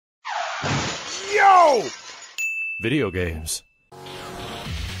Yo! Video games.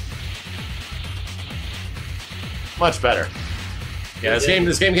 Much better. Yeah,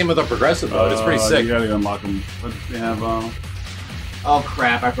 this game came with a progressive mode. It's pretty sick. You gotta unlock them. What do they have? Oh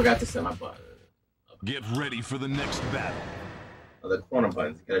crap! I forgot to set my button. Get ready for the next battle. Oh, the corner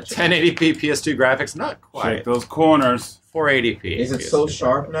buttons. You gotta check 1080p PS2 graphics, not quite. Check those corners. 480p. Is it so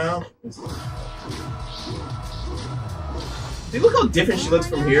sharp now? See, look how different she looks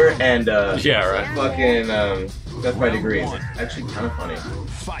from here and yeah, right. Fucking Death by Degrees. It's actually kind of funny.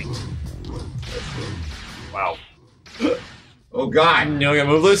 Fight. Wow. Oh god. You don't get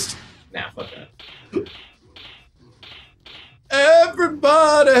move list? Nah, fuck that.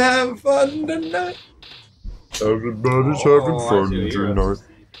 Everybody having fun tonight. Everybody's having I fun see what you're tonight.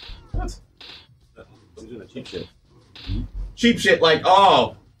 What? I'm doing cheap shit. Cheap shit like,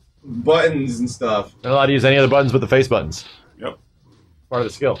 oh, buttons and stuff. Not allowed to use any other buttons but the face buttons. Yep. Part of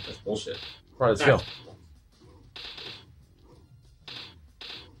the skill. That's bullshit. Part of the skill.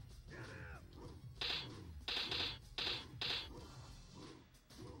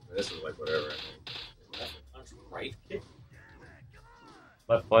 This is like whatever. Right kick?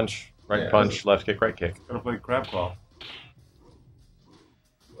 Left punch, right Yeah, punch, left kick, right kick. Gotta play crab claw.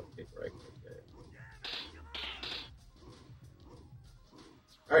 Left kick, right kick.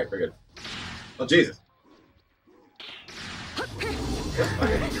 Alright, very good. Oh, Jesus.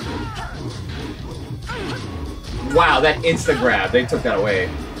 Wow, that insta grab. They took that away.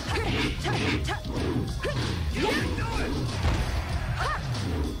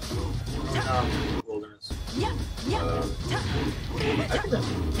 Wilderness.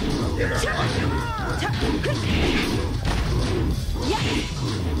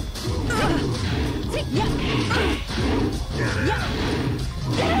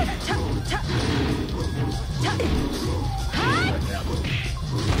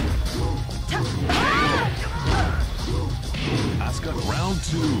 Asuka, round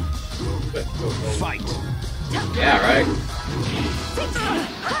 2. Fight. Yeah, right? What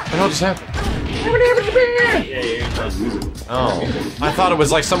the hell just happened? Oh, I thought it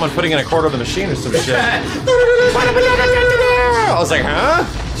was like someone putting in a quarter of the machine or some shit. I was like, huh?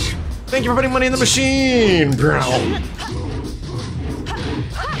 Thank you for putting money in the machine.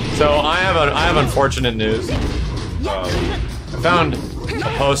 So I have unfortunate news. I found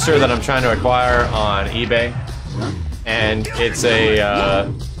a poster that I'm trying to acquire on eBay, and it's a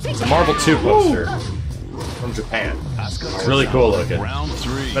Marvel 2 poster from Japan. It's really cool looking. Round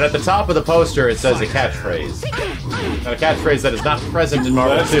 3. But at the top of the poster, it says a catchphrase. Now, a catchphrase that is not present in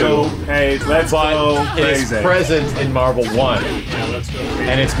Marvel 2, Let's go but it is crazy. present in Marvel 1.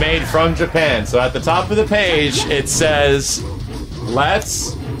 And it's made from Japan. So at the top of the page, it says,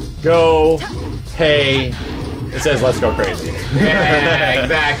 "Let's go pay." It says, "Let's go crazy." Yeah,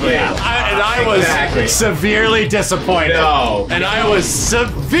 exactly. I was severely disappointed. No. And I was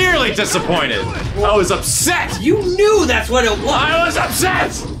severely disappointed. I was upset. You knew that's what it was. I was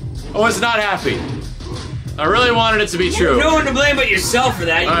upset. I was not happy. I really wanted it to be true. No one to blame but yourself for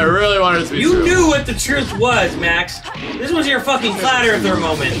that. I really wanted it to be true. You knew what the truth was, Max. This was your fucking flat earther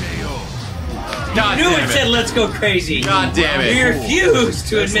moment. God You knew damn it said "Let's go crazy." God damn it. You refused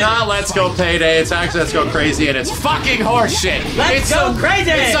to It's admit. not Let's Go Payday, it's actually Let's Go Crazy, and it's fucking horseshit. Let's go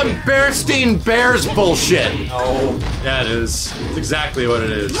crazy! It's some Bearstein Bears bullshit. Oh. Yeah, it is. It's exactly what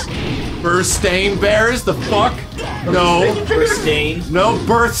it is. Bearstein Bears? The fuck? No. Christine. No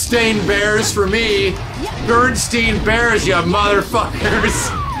birthstain bears for me. Bernstein Bears, you motherfuckers.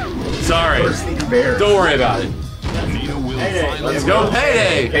 Sorry. Don't worry about it. Nina will finally Let's go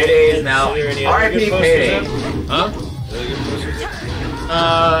Payday. Payday is now RIP Payday. Huh?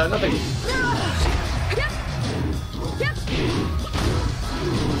 Nothing.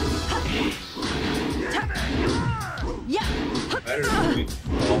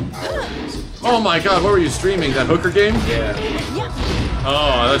 Oh my god, what were you streaming? That hooker game? Yeah.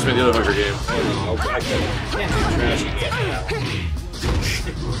 Oh, that's been the other hooker game.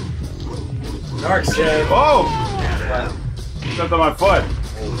 Dark said. Oh! Stepped on my foot.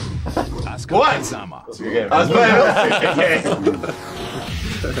 Asuka What? Kensama. I was playing.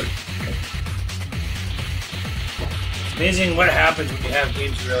 Amazing what happens when you have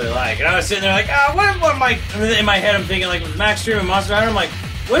games you really like. And I was sitting there like, what am I? In my head, I'm thinking like, Max streaming Monster Hunter. I'm like,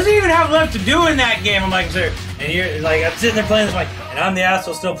 what does he even have left to do in that game? I'm like, sir. And you're like, I'm sitting there playing this, like, and I'm the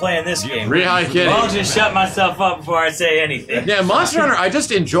asshole still playing this game. Re-high kidding. I'll just shut myself up before I say anything. Yeah, Monster Hunter, I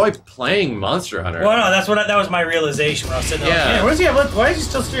just enjoy playing Monster Hunter. Well, no, that was my realization when I was sitting there. Yeah. Like, man, what does he have left? Why is he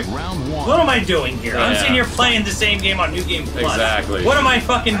still streaming? Round 1. What am I doing here? I'm Yeah. sitting here playing the same game on New Game Plus. Exactly. What am I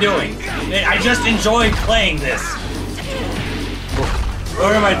fucking doing? I just enjoy playing this.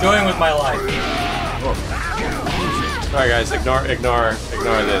 What am I doing with my life? Alright guys, ignore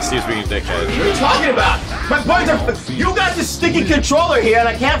this. He's being a dickhead. What are you talking about? My buttons are. You got this sticky controller here, and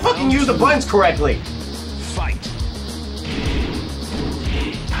I can't fucking use the buttons correctly. Fight.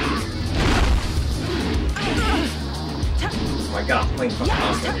 Oh my god, I'm playing fucking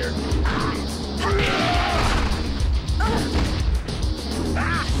awesome here.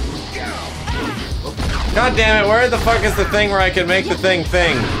 God damn it, where the fuck is the thing where I can make the thing?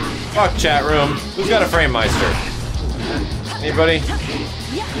 Fuck chat room. Who's got a frame meister? Anybody?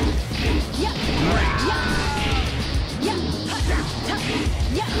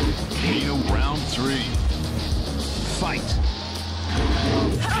 Neo round 3. Fight.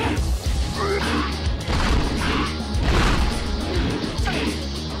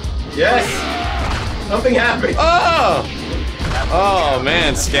 Yes! Something happened. Oh! Oh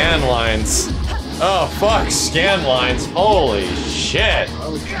man, scan lines. Oh fuck, scan lines. Holy shit.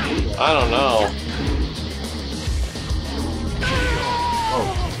 I don't know.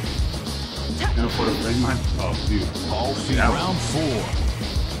 Can I afford a frame mine? Oh, dude. All feet round 4.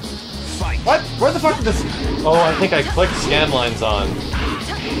 Fight. What? Where the fuck did this? Oh, I think I clicked scan lines on.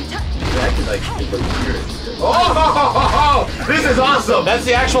 Oh, this is awesome! That's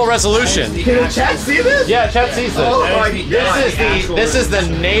the actual resolution. Can the chat see this? Yeah, chat sees this. Oh my god. This is the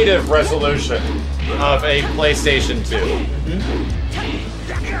native resolution of a PlayStation 2.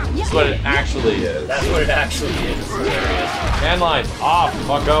 That's what it actually is. That's what it actually is. Scan lines off,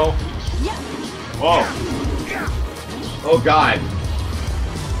 fucko. Whoa. Oh god.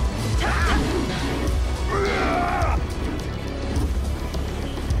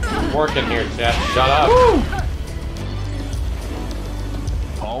 Working here, chat. Shut up.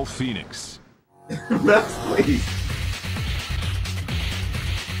 Paul Phoenix. That's please.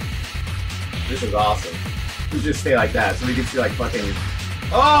 This is awesome. We just stay like that so we can see like fucking.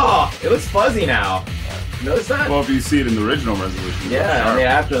 Oh, it looks fuzzy now. Notice that? Well, if you see it in the original resolution. Yeah, I mean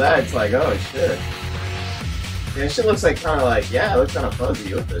after that it's like, oh shit. Yeah, shit looks like kind of like, yeah, it looks kind of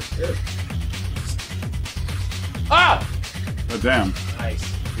fuzzy with this shit. Ah! Oh, damn. Nice.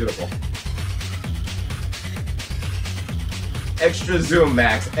 Beautiful. Extra zoom,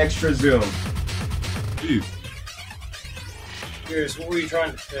 Max. Extra zoom. Jeez. Curious, what were you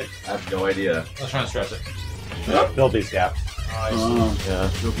trying to fix? I have no idea. I was trying to stretch it. Build these gaps. Yeah.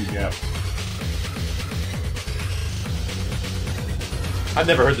 Filthy gap. I've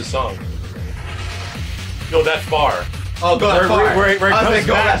never heard this song. Go that far. Oh, go that far. Where it I was comes like,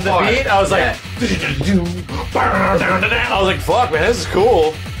 go back that to the far. beat, I was like, I was like, fuck, man, this is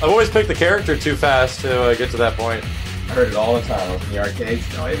cool. I've always picked the character too fast to get to that point. I heard it all the time. I was in the arcades.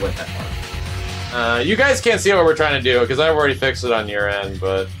 No, it went that far. You guys can't see what we're trying to do because I've already fixed it on your end,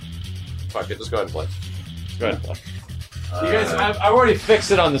 but fuck it, just go ahead and play. Go ahead and play. You guys, I've already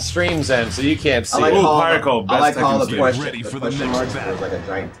fixed it on the stream's end, so you can't see. I like Ooh, how Pirate Code, I like best how Tekken the game. question, Ready the for the question next marks battle. was like a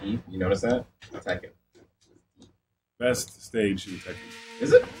giant teeth. You notice that? Tekken. Best stage in Tekken.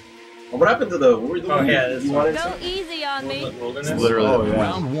 Is it? Oh, what happened to the? What were the Oh, one yeah, you this wanted Go to? easy on me. Wilderness? Literally. Oh, yeah.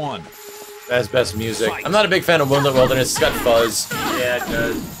 Round 1. Best music. I'm not a big fan of Moonlit Wilderness. It's got fuzz. Yeah, it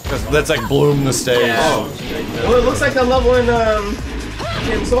does. That's like Bloom the stage. Yeah. Oh. Well, it looks like that level in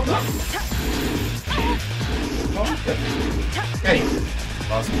Soulcom. Anyway,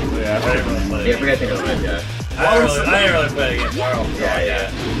 Awesome. Yeah, I didn't really play yeah, it. forget to think of it. Yeah. I didn't really play it against Carl.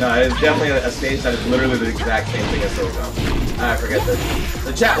 Yeah. No, it's definitely a stage that is literally the exact same thing as Soulcom. I forget this.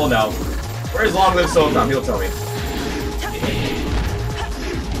 The chat will know. Where's Long Live Soulcom? He'll tell me.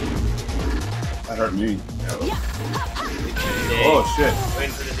 That hurt me. Day. Oh, shit.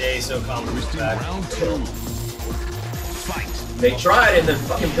 Waiting for the day so comes back. Round 2. Fight. They tried, and the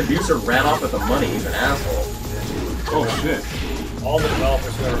fucking producer ran off with the money. He's an asshole. Oh, shit. All the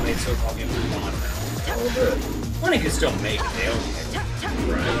developers who ever made so-called games are gone now. Oh, good. Money could still make it. They don't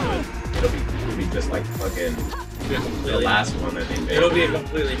Right. It'll be just like fucking the last one that they made. It'll be a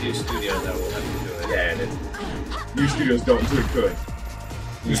completely new studio that will have to do it. Yeah, and it's new studios don't do it good.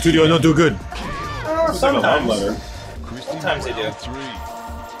 The studio not do good. It's like a love letter. Sometimes they do. Round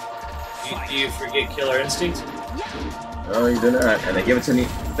 3. Do you forget Killer Instinct? No, you did not. And they give it to me.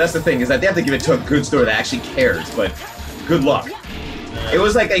 That's the thing, is that they have to give it to a good store that actually cares, but good luck. It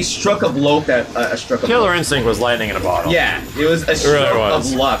was like a stroke of luck that a stroke of Killer luck. Instinct was lightning in a bottle. Yeah, it was a stroke really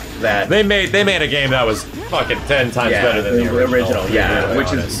was. of luck that They made a game that was fucking 10 times better than the original. to be yeah, really which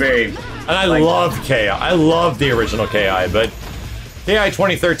honest. is very. And I like- loved KI. I loved the original KI, but KI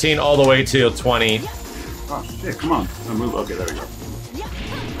 2013 all the way to 20. Oh, shit. Come on. No, move. Okay, there we go.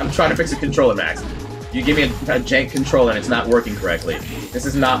 I'm trying to fix the controller, Max. You give me a jank controller and it's not working correctly. This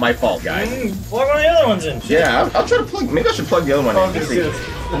is not my fault, guys. Plug one of the other ones in. Yeah, I'll try to plug. Maybe I should plug the other one in.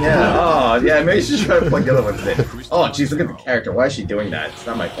 Yeah. Oh, yeah. Maybe I should try to plug the other ones in. Oh, jeez, look at the character. Why is she doing that? It's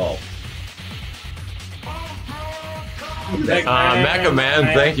not my fault. Mecha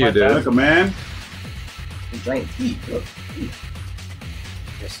Man, thank you, dude. Mecha Man. Giant teeth. Look.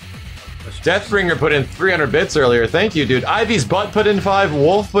 Deathbringer put in 300 bits earlier. Thank you, dude. Ivy's Butt put in 5.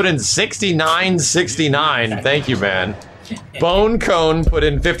 Wolf put in 69.69. Thank you, man. Bone Cone put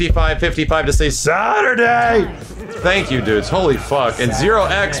in 55.55 to say Saturday. Thank you, dudes. Holy fuck. And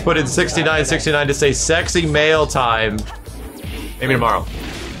 0x put in 69.69 to say sexy male time. Maybe tomorrow.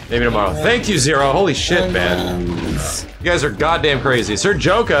 Maybe tomorrow. Thank you, Zero. Holy shit, man. You guys are goddamn crazy. Sir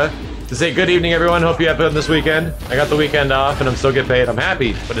Joka to say good evening, everyone. Hope you have fun this weekend. I got the weekend off and I'm still getting paid. I'm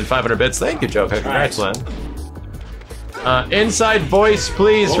happy. Put in 500 bits. Thank you, Joka. Congrats, man. Inside voice,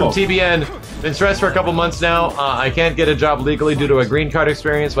 please, from TBN. Been stressed for a couple months now. I can't get a job legally due to a green card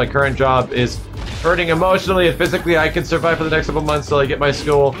experience. My current job is hurting emotionally and physically. I can survive for the next couple months till I get my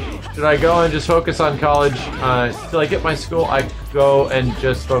school. Should I go and just focus on college? Till I get my school, I go and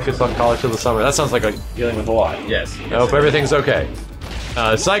just focus on college till the summer. That sounds like I'm dealing with a lot. Yes. I hope everything's okay.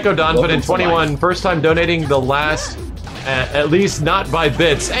 Psycho Don put in 21. First time donating the last, at least not by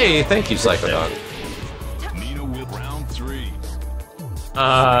bits. Hey, thank you, Psycho Don. Nina with round 3.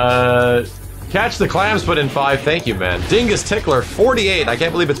 Catch the Clams put in 5. Thank you, man. Dingus Tickler 48. I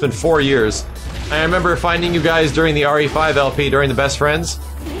can't believe it's been 4 years. I remember finding you guys during the RE5 LP during the Best Friends.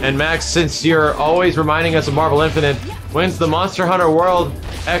 And Max, since you're always reminding us of Marvel Infinite, when's the Monster Hunter World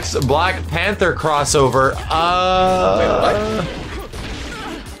X Black Panther crossover?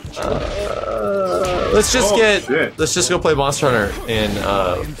 Let's just let's just go play Monster Hunter in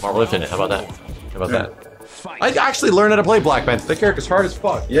Marvel Infinite. How about that? How about that? I actually learned how to play Black Panther. The character's hard as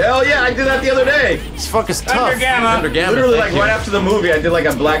fuck. Yeah, oh yeah, I did that the other day. This fuck is tough. Thunder Gamma. Literally, like right after the movie, I did like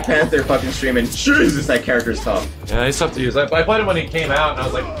a Black Panther fucking stream, and Jesus, that character's tough. Yeah, he's tough to use. I played him when he came out, and I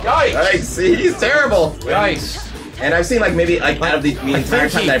was like, yikes! Yikes! He's terrible. Yikes! And I've seen like maybe like out of the entire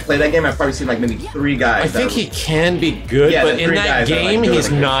time that I played that game, I've probably seen like maybe 3 guys. I think he can be good, Yeah, but the in 3 that guys are, like, game, good he's at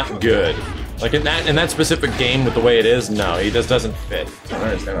the game. not good. Like in that specific game with the way it is, no, he just doesn't fit. I don't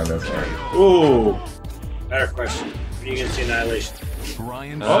understand how that's going. Ooh. Better question. When are you gonna see Annihilation?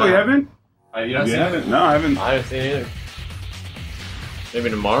 Ryan. Oh, you haven't? You don't You see haven't? No, I haven't. I haven't seen it either. Maybe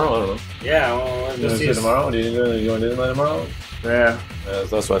tomorrow. I don't know. Yeah, well, You want to see it tomorrow? Do you want to do it tomorrow? Yeah.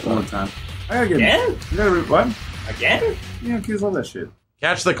 That's what I One thought. time. I gotta get Again? You gotta what? Again? Yeah, kids love that shit.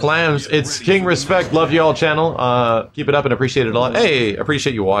 Catch the Clams. It's King Respect. Love you all channel. Keep it up and appreciate it a lot. Hey,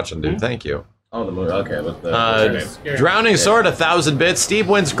 appreciate you watching, dude. Thank you. Oh, the movie. Okay, what's the Drowning Sword, 1,000 bits. Steve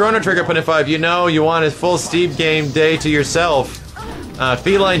wins Chrono Trigger, put in 5. You know, you want a full Steve game day to yourself.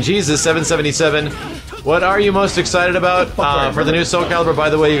 Feline Jesus, 777. What are you most excited about for the new Soul Calibur? By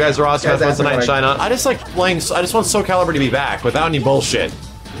the way, you guys are awesome. Have fun tonight and shine on. I just like playing. I just want Soul Calibur to be back without any bullshit.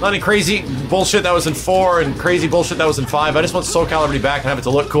 Not any crazy bullshit that was in 4 and crazy bullshit that was in 5. I just want Soul Calibur to be back and have it to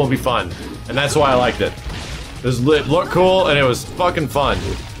look cool and be fun. And that's why I liked it. It looked cool and it was fucking fun.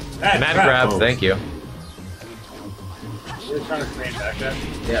 Matt Grab, thank you. You're trying to frame back that?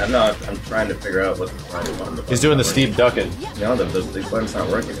 Yeah, no, I'm trying to figure out what's the button. He's doing the Steve Ducking. No, the button's not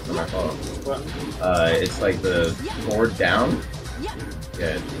working. It's not my fault. What? It's like the forward down.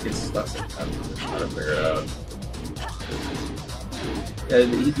 Yeah, it's stuck. I'm just trying to figure it out.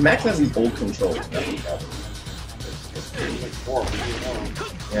 Max has these old controls. That's the problem.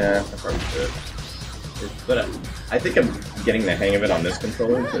 Yeah, I probably should. But I think I'm getting the hang of it on this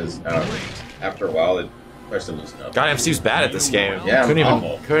controller because after a while it starts to loosen up. God, Steve's bad at this game. Yeah,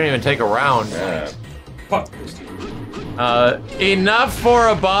 couldn't even take a round. Yeah. Fuck. Enough for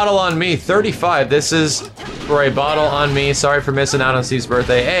a bottle on me. 35. This is for a bottle on me. Sorry for missing out on Steve's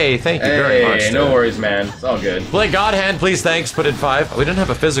birthday. Hey, thank you very much. Hey, no worries, man. It's all good. Play Godhand, please. Thanks. Put in 5. We didn't have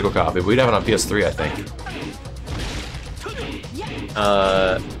a physical copy. We'd have it on PS3, I think.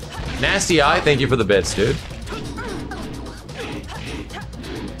 Nasty Eye, thank you for the bits, dude.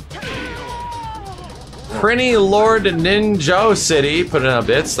 Prinny Lord Ninja City put in a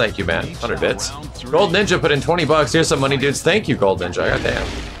bits. Thank you, man. 100 bits. Gold Ninja put in 20 bucks. Here's some money, dudes. Thank you, Gold Ninja. Goddamn.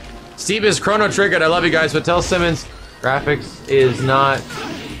 Steve is Chrono Triggered. I love you guys, but tell Simmons graphics is not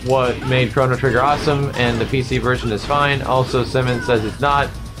what made Chrono Trigger awesome, and the PC version is fine. Also, Simmons says it's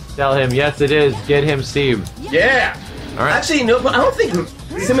not. Tell him, yes, it is. Get him, Steve. Yeah. All right. Actually, no, but I don't think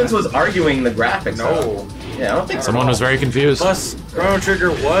Simmons was arguing the graphics. No. Yeah, I don't think Someone was very confused. Plus, Chrono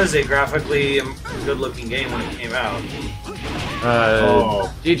Trigger was a graphically good-looking game when it came out.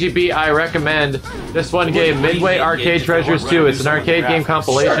 GGB, I recommend this one game, Midway Arcade Treasures 2. It's an arcade game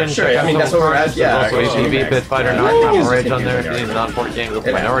compilation. Sure. I mean, that's what we're at. Yeah. Also, HGB, Pit Fighter, Knockdown Rage on there. If you need a non-port game, go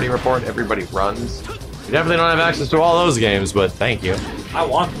for Minority Report. Everybody runs. You definitely don't have access to all those games, but thank you. I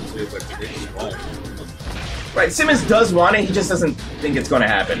want them to, but they just won't. Right, Simmons does want it, he just doesn't think it's going to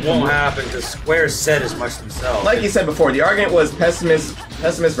happen. It won't happen because Square said as much themselves. Like you said before, the argument was pessimist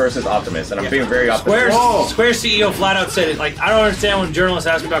versus optimist, and I'm being very optimistic. Square CEO flat out said it. Like, I don't understand when journalists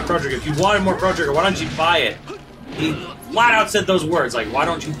ask me about Chrono Trigger. If you wanted more Chrono Trigger, why don't you buy it? He flat out said those words. Like, why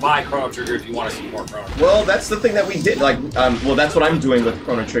don't you buy Chrono Trigger if you want to see more Chrono Trigger? Well, that's the thing that we did. Like, well, that's what I'm doing with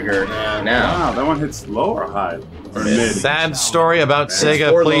Chrono Trigger now. Wow, that one hits low or high? Or mid? Sad story about Sega,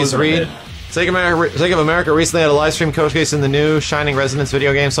 four please lows read. on it. Sega of America recently had a live stream showcasing the new Shining Resonance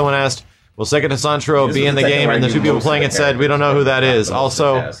video game. Someone asked, will Sega de Santro be in the game? And the two people playing it said, we don't know who that is.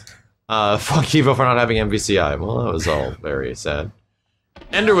 Also, fuck Evo for not having MVCI. Well, that was all very sad.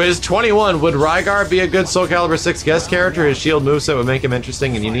 Enderwiz, 21. Would Rygar be a good Soul Calibur 6 guest character? His shield moveset would make him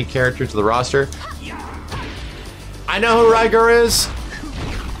interesting and unique character to the roster. I know who Rygar is,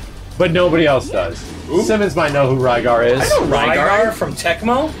 but nobody else does. Ooh. Simmons might know who Rygar is. I know Rygar from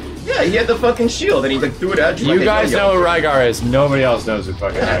Tecmo? Yeah, he had the fucking shield and he like threw it at you. You like guys know who Rygar is. Nobody else knows who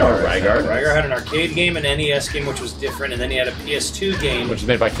fucking Rygar is. Rygar had an arcade game, an NES game, which was different, and then he had a PS2 game. Which is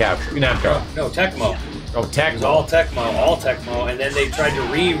made by Namco. No, Tecmo. Oh, Tecmo. It was all Tecmo, and then they tried to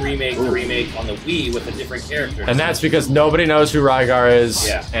remake the remake on the Wii with a different character. And that's because nobody knows who Rygar is,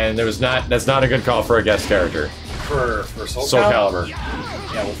 yeah. And that's not a good call for a guest character. For Soul Calibur.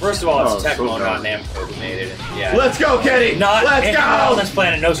 Yeah, well, first of all, it's Tecmo, not Namco, who made it. And, yeah. Let's go, Kenny! Let's anyone go! on this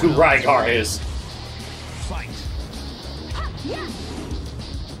planet knows who Rygar is.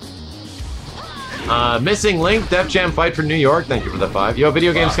 Missing Link, Def Jam Fight for New York. Thank you for the 5.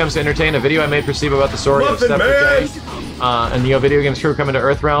 YoVideogames comes to entertain. A video I made for Steve about the story of Step Day. And the YoVideogames crew coming to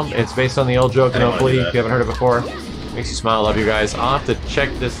Earthrealm. It's based on the old joke, and hopefully, if you haven't heard it before, makes you smile. Love you guys. I'll have to check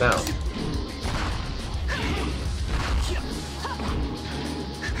this out.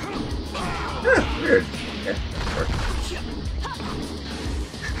 Weird.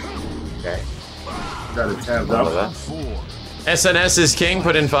 Okay. Got it tabbed up. SNS is King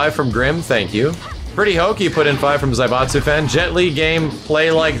put in 5 from Grim, thank you. Pretty Hokey put in 5 from Zaibatsu fan. Jet Li game play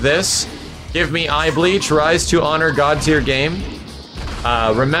like this. Give me Eye Bleach, Rise to Honor God tier game.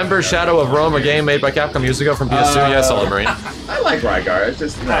 Remember Shadow of Rome, a game made by Capcom years ago from PS2. Yes, Solid Marine. I like Rygar. It's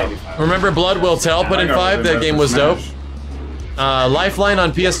just Remember Blood Will Tell put in 5. That game was dope. Lifeline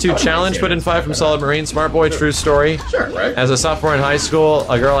on PS2 Challenge put in 5 from Solid Marine. Smart Boy, true story. Sure, right? As a sophomore in high school,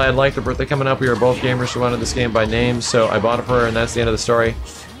 a girl I had liked, her birthday coming up, we were both gamers. She wanted this game by name, so I bought it for her, and that's the end of the story.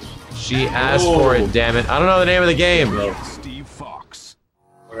 She asked for it, damn it. I don't know the name of the game. Steve Fox.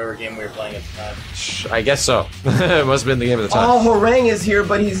 Whatever game we were playing at the time. I guess so. It must have been the game of the time. Oh, Horang is here,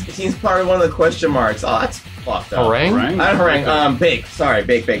 but he's part of one of the question marks. Oh, that's fucked up. Horang? Not Horang. Bake. Sorry,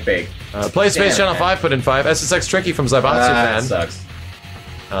 Bake. Play Space Channel 5 put in 5. SSX Tricky from Zaibatsu fan. That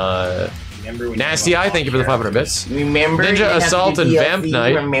sucks. Nasty Eye, thank you for the 500 bits. Remember Ninja Assault and Vamp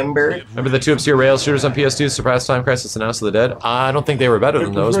Knight. Remember the two obscure rail shooters on PS2, Surpass Time Crisis and House of the Dead? I don't think they were better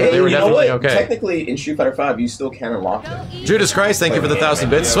than those, but they were definitely okay. Technically, in Street Fighter 5, you still can unlock them. Judas Christ, thank you for the 1,000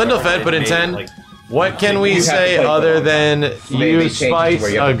 bits. Swindlefed put in 10. What can we say other than you spice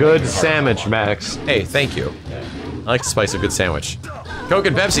a good sandwich, Max? Hey, thank you. I like to spice a good sandwich. Coke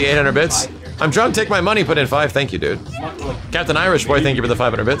and Pepsi, 800 bits. I'm drunk, take my money, put in 5, thank you, dude. Captain Irish Boy, thank you for the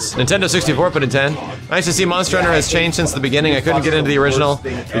 500 bits. Nintendo 64 put in 10. Nice to see Monster Hunter has changed since the beginning. I couldn't get into the original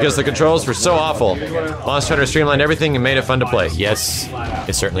because the controls were so awful. Monster Hunter streamlined everything and made it fun to play. Yes,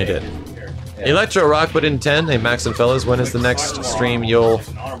 it certainly did. Electro Rock put in 10. Hey, Max and fellas, when is the next stream you'll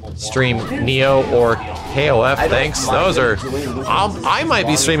stream Neo or KOF? Thanks. Those are... I might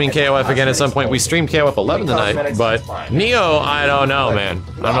be streaming KOF again at some point. We streamed KOF 11 tonight, but Neo, I don't know, man.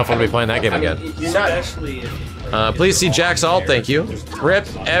 I don't know if I'm going to be playing that game again. Please see Jack's alt, thank you. Rip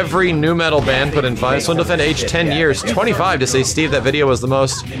every new metal band put in 5. Swindlefed age 10 years, 25 to say, Steve, that video was the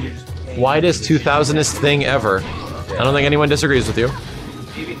most widest 2000ist thing ever. I don't think anyone disagrees with you.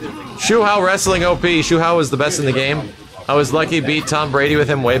 Shuhao Wrestling OP. Shuhao was the best in the game. I was lucky to beat Tom Brady with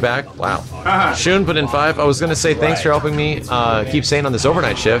him way back. Wow. Shun put in 5. I was going to say thanks for helping me keep staying on this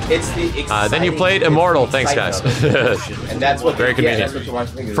overnight shift. Then you played Immortal. Thanks, guys. And that's what very convenient.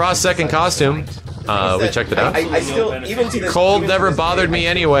 Frost second costume. We checked it out. I still, even to this, Cold never bothered me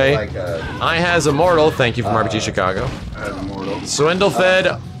anyway. I has Immortal. Thank you from RPG Chicago.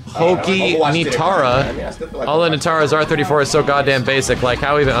 Swindlefed. Hokey Nitara. All the Nitaras R34 is so goddamn basic. Like,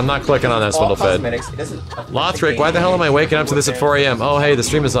 how even? I'm not clicking on that Swindlefed. Lothric, why the hell am I waking up to this at 4 a.m.? Oh, hey, the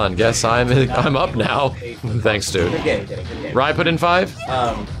stream is on. Guess I'm up now. Thanks, dude. game. Rye put in 5.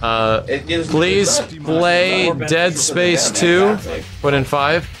 It Please play Dead Space 2. Put in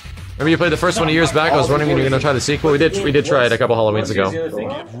 5. Remember you played the first one years back? I was wondering when you were gonna try the sequel. We did try it a couple Halloweens ago.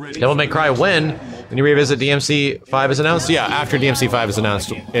 Devil May Cry when you revisit DMC 5 is announced? Yeah, after DMC 5 is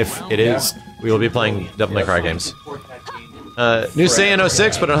announced. If it is, we will be playing Devil May Cry games. New Saiyan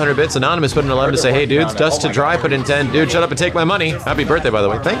 06 put in 100 bits. Anonymous put in 11 to say, hey dudes. Dust to Dry put in 10. Dude, shut up and take my money. Happy birthday, by the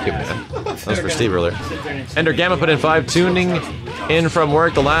way. Thank you, man. That was for Steve earlier. Ender Gamma put in 5. Tuning in from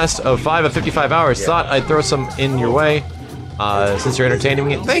work the last of 5 of 55 hours. Thought I'd throw some in your way. Since you're entertaining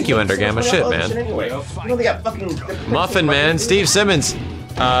me. Thank you, Ender Gamma. Shit, man. Muffin Man. Steve Simmons.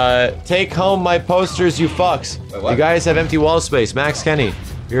 Take home my posters, you fucks. You guys have empty wall space. Max Kenny.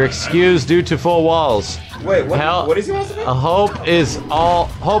 You're excused due to full walls. Wait, what is he want to say?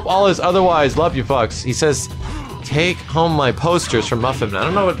 Hope all is otherwise. Love you fucks. He says, take home my posters from Muffin Man. I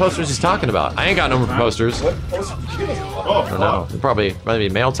don't know what posters he's talking about. I ain't got no more posters. What posters? I don't know. Probably be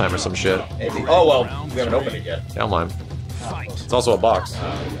mail time or some shit. Maybe. Oh well, we haven't opened it yet. Don't mind. It's also a box.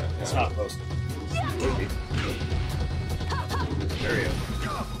 It's not posted. Mario.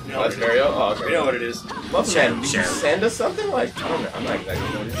 Oh, that's Mario? Oh, okay. We know what it is. Muffin Man, did you send us something? Like, I don't know. I'm not exactly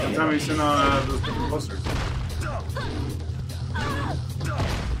sure what he's saying. Sometimes we send those different posters.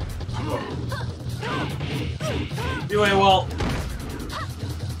 Anyway, well,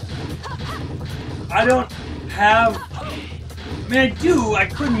 I don't have. I mean, I do. I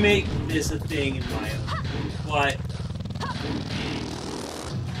could make this a thing in my own, but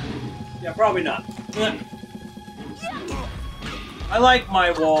yeah, probably not. But I like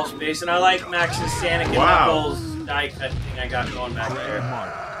my wall space, and I like Max's Sonic and Knuckles die cut thing I got going back there.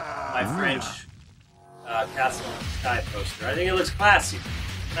 My French Castle in the Sky poster. I think it looks classy.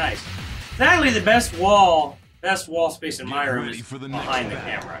 Nice. Exactly the best wall space in my room is behind the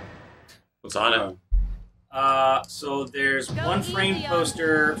camera. What's on it? So there's one framed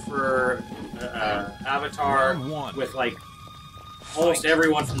poster for Avatar with like almost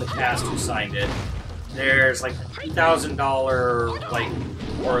everyone from the cast who signed it. There's like a $2,000 like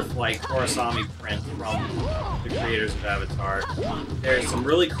worth like Origami print from the creators of Avatar. There's some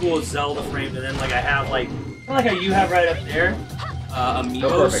really cool Zelda frames, and then like I have like kind of like how you have right up there,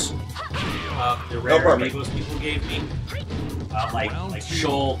 Amiibos. The rare Amiibos people gave me, like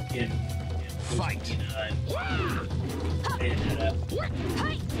Shulk and Fight.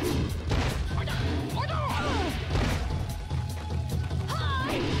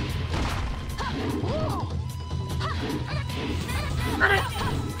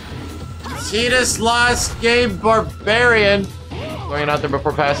 Cheetah's Lost Game Barbarian. Going out there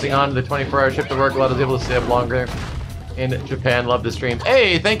before passing on the 24-hour shift to work. Glad I was able to stay up longer in Japan. Love the stream.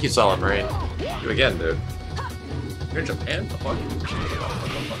 Hey, thank you, Solid Marine. You again, dude. You're in Japan? The fuck?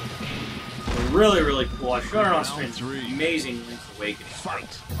 Really, really cool. I've shown it on stream. It's amazing Link's Awakening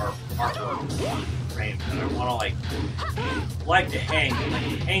artwork frame that I want to like to hang, but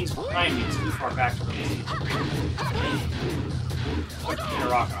like, it hangs behind me too far back to release it. Like a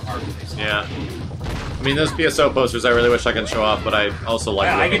rock and a hard place. Yeah. I mean, those PSO posters I really wish I could show off, but I also like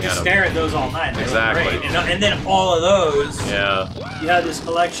looking I get to stare at those all night. They're exactly. great. And then all of those. Yeah. You have this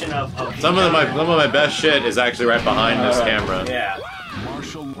collection of some of my best shit is actually right behind this camera. Yeah.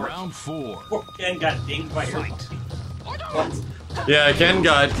 Marshall round 4. Ken got dinged by your what? Yeah, Ken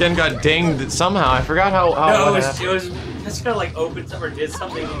got dinged somehow. I forgot how. No, it was just kind of like opened something or did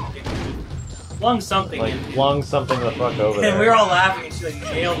something. Flung something. Like flung something the fuck over there. And we were all laughing, and she like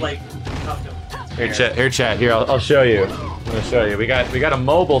nailed like. Here, chat. Here, I'll show you. I'm gonna show you. We got a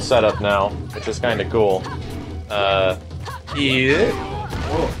mobile setup now, which is kind of cool. Yeah.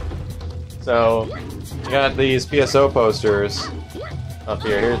 So we got these PSO posters up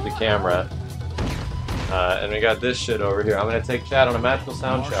here. Here's the camera, and we got this shit over here. I'm gonna take chat on a magical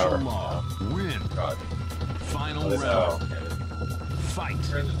sound shower. Win. God. Final round. Fight.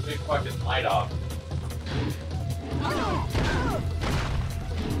 Turn this big fucking light off.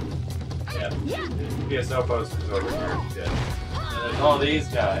 Yeah. PSO posters over here. Shit. And there's all these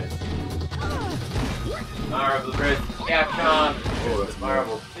guys. Marvel vs. Capcom. There's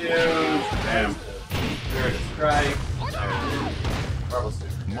Marvel 2. Damn. Spirit of Strike. Marvel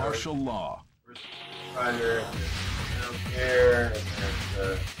Super. Martial law. Fighter. Here. And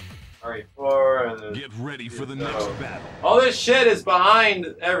there's RE4. And there's Get ready for the next battle. all this shit is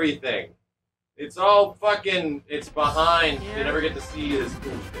behind everything. It's all fucking. It's behind. You never get to see this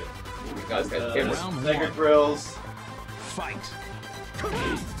cool shit. Sega grills. Fight.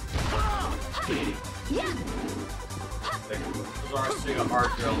 Sega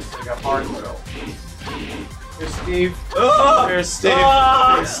hard grills. Sega hard grill. Here's Steve. Oh! Here's Steve.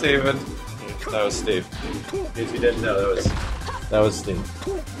 Here's Steven. That was Steve. In case you didn't know, that was Steam.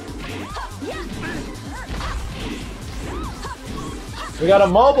 We got a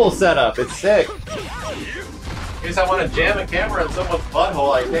mobile setup. It's sick. In case I want to jam a camera in someone's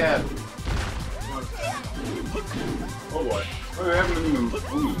butthole, I can. Oh boy. Oh, we haven't even moved.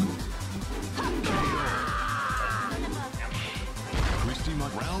 Christy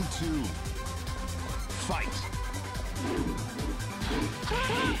Munt. Round 2. Fight.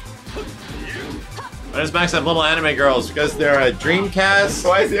 I just maxed up little anime girls because they're a Dreamcast,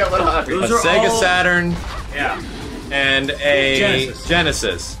 Why is he a little happy? a Those are Sega all- Saturn, Yeah. and a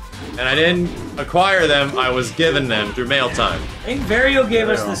Genesis. And I didn't acquire them, I was given them through mail time. I think Vario gave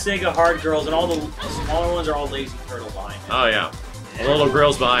us the Sega Hard Girls, and all the smaller ones are all Lazy Turtle behind it. Oh yeah. The little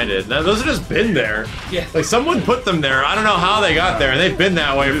girls behind it. Now, those have just been there. Yeah. Like someone put them there. I don't know how they got there, and they've been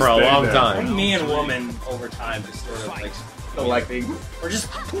that way for a long I think time. me and Woman over time just sort of like Don't like the. we're just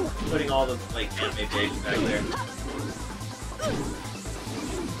putting all the like anime babies back there.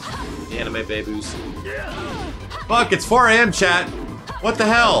 The anime babies. Fuck, it's 4 AM, chat. What the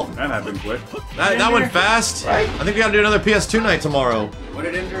hell? That happened quick. That went fast. Right. I think we gotta do another PS2 night tomorrow. What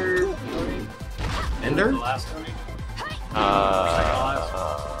did Ender? Ender? The last Tony.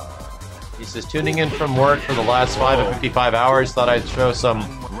 He says, tuning in from work for the last 5 to 55 hours. Thought I'd show some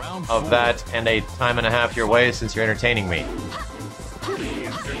Round of 4. that and a time and a half your way since you're entertaining me.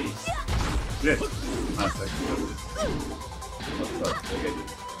 Shit. Last second.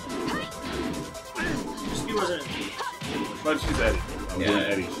 He wasn't. But she's Eddie. I'm Yeah. doing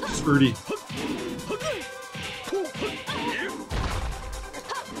Eddie. She's Fruity.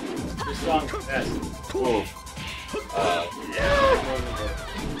 This song is the best. Whoa. I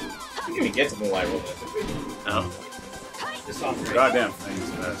didn't even get to Moonlight Roll. Oh. This song's great. Goddamn thing is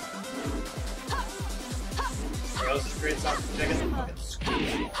fast. What else is great song from Tekken?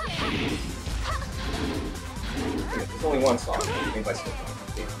 There's only one song. Anybody still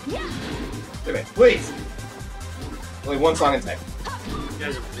talking? Wait a minute, please! Only one song in Tekken. You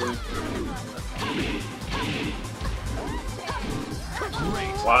guys are blue.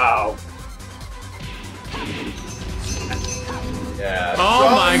 Wow. Yeah. Oh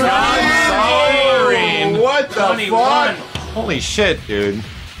my god, Submarine! What the 21. fuck? Holy shit, dude.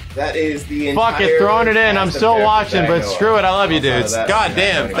 That is the entire Fuck it, throwing it in. I'm cast of still characters watching, that I but know of. screw it, I love you, Outside of dudes. that, God yeah,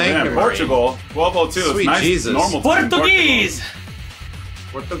 damn, I don't thank Damn, you, Portugal. 1202. Sweet It's nice. Jesus. Normal time in Portuguese!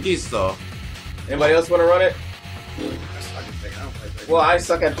 Portuguese, though. Anybody else want to run it? I suck at Tekken. I don't play Tekken. Well, I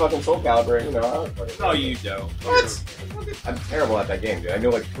suck at fucking Soul Calibur, you know. I don't fucking No, you don't. What? I'm terrible at that game, dude. I know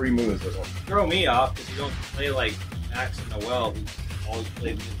like 3 moves or something. Throw me off because you don't play like Max and Noel, who always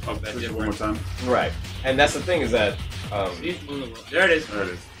played music Oh, that push it one more different. time. Right. And that's the thing is that, There it is. There it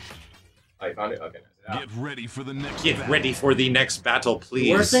is. I found it? Okay. Get ready for the next Get battle. ready for the next battle, The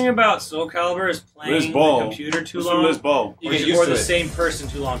please. worst thing about Soul Calibur is Liz playing the Ball. computer too This one long. Liz Ball. You We're get used or to the it. same person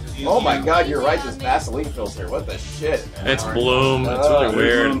too long. 'Cause Oh my god, you're right, this Vaseline filter. What the shit, man? It's Bloom. It's really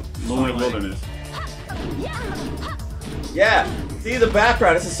weird. Moonlight Wilderness. Yeah, see the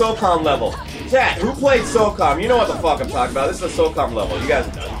background, it's a SOCOM level. Chat, who played SOCOM? You know what the fuck I'm talking about. This is a SOCOM level. You guys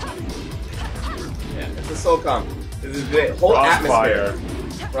are done. Yeah, it's a SOCOM. This is the whole Crossfire. atmosphere.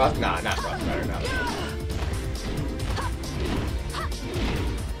 Nah, not Crossfire, no.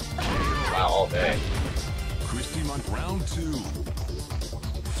 Wow, all day. Christy Munt. Round 2.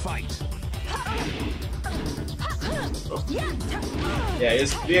 Fight. Yeah,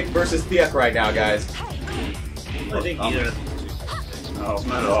 it's Vic versus Thiek right now, guys. I think either. No,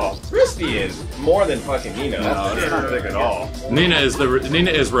 not at all. Christy is more than fucking Nina. No, That's it's not thick at all. Nina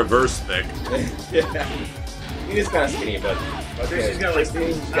is reverse thick. yeah. Nina's kind of skinny, but She's got like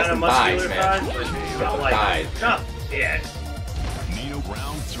Christy, she's got kind of some muscular thighs, man. thighs, but she's got not the like thighs. not bad. Nino.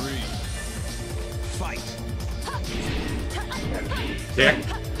 Round 3. Fight. Thick?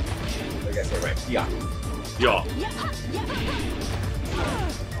 I guess they're right. Yeah. Yeah.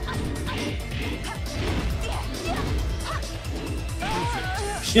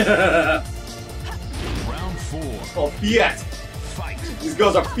 Round 4. Oh, Fiat. Fight. These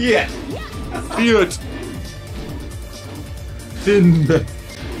girls are Fiat. Fiat. Thin.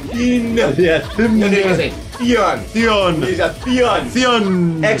 Thin. Yeah, thin. No, they're gonna say Theon. Theon. These are Theon.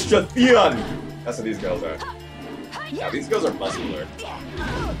 Theon. Extra Theon. That's what these girls are. Yeah, these girls are muscular.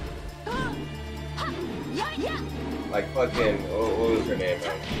 Like fucking, what was her name?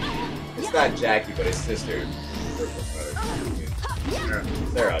 It's not Jackie, but his sister.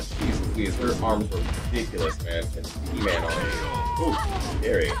 Sarah, Jesus, please, her arms were ridiculous, man. And He-Man on it. Ooh,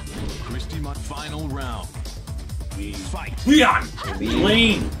 scary. Christy Munt. Final round. Fight. Leon! Lean.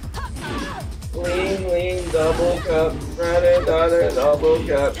 Lean! Lean, double cup. Running, double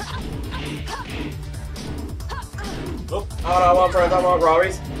cup. Oh, I want friends, I want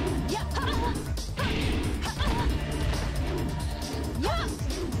Rory's.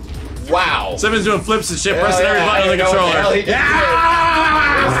 Wow. Seven's doing flips and shit, Hell pressing every yeah, button on the I know what controller. he just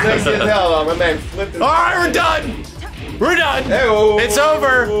did. It was sexy as hell, though. My man flipped his Alright, we're done! We're done! Hey-oh. It's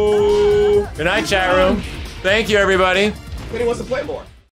over! Good night, chat room. Thank you, everybody. Kenny wants to play more.